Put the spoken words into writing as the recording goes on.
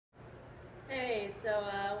So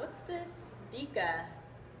what's this DECA?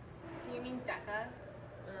 Do you mean DECA?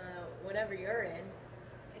 Whatever you're in.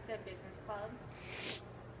 It's a business club.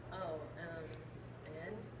 Oh,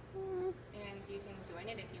 and? And you can join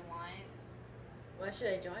it if you want. Why should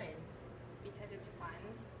I join? Because it's fun.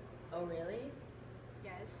 Oh, really?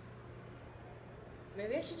 Yes.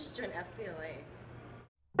 Maybe I should just join FBLA.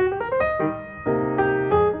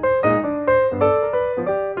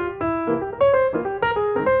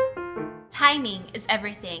 Timing is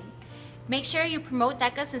everything. Make sure you promote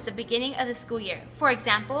DECA since the beginning of the school year. For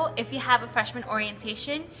example, if you have a freshman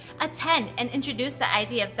orientation, attend and introduce the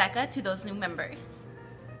idea of DECA to those new members.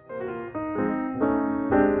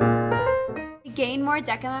 To gain more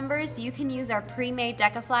DECA members, you can use our pre-made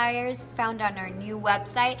DECA flyers found on our new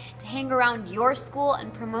website to hang around your school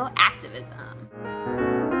and promote activism.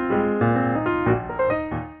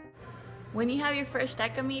 When you have your first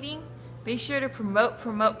DECA meeting, be sure to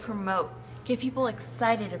promote. Get people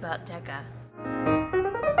excited about DECA.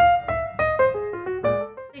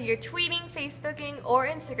 If you're tweeting, Facebooking, or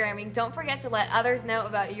Instagramming, don't forget to let others know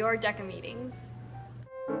about your DECA meetings.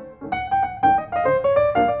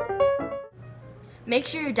 Make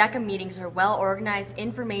sure your DECA meetings are well organized,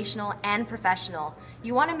 informational, and professional.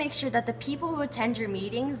 You want to make sure that the people who attend your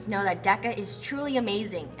meetings know that DECA is truly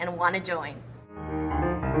amazing and want to join.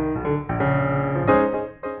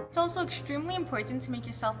 It's also extremely important to make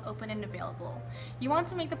yourself open and available. You want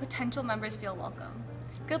to make the potential members feel welcome.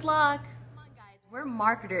 Good luck! Come on guys, we're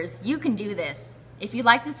marketers. You can do this. If you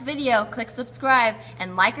like this video, click subscribe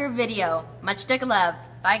and like our video. Much DECA love.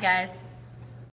 Bye guys.